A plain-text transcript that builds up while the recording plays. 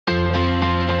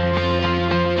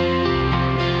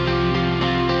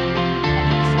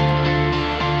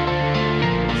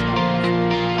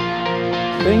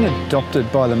Being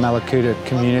adopted by the Mallacoota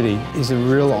community is a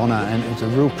real honour, and it's a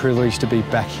real privilege to be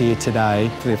back here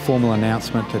today for the formal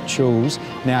announcement that Choules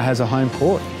now has a home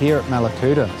port here at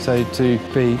Mallacoota. So to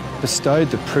be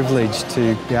bestowed the privilege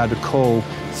to be able to call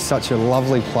such a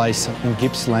lovely place in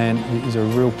Gippsland is a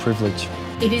real privilege.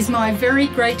 It is my very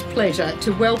great pleasure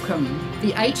to welcome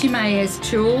the HMAS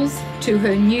Choules to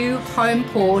her new home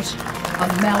port of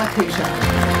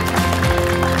Mallacoota.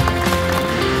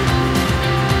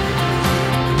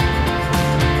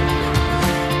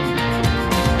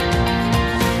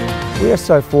 We are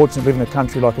so fortunate to live in a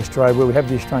country like Australia where we have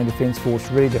the Australian Defence Force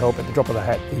ready to help at the drop of the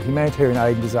hat. The humanitarian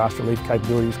aid and disaster relief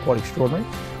capability is quite extraordinary.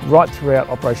 Right throughout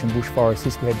Operation Bushfire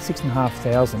Assist, we had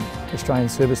 6,500 Australian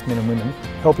servicemen and women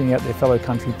helping out their fellow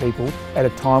country people at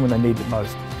a time when they needed it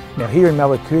most. Now here in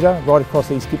Mallacoota, right across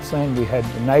East Gippsland, we had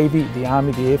the Navy, the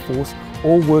Army, the Air Force,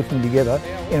 all working together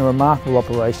in a remarkable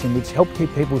operation which helped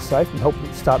keep people safe and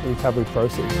helped start the recovery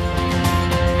process.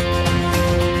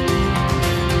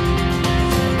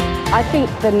 I think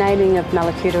the naming of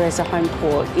Mallacoota as a home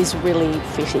port is really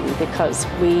fitting because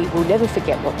we will never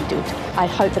forget what we did. I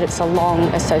hope that it's a long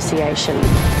association.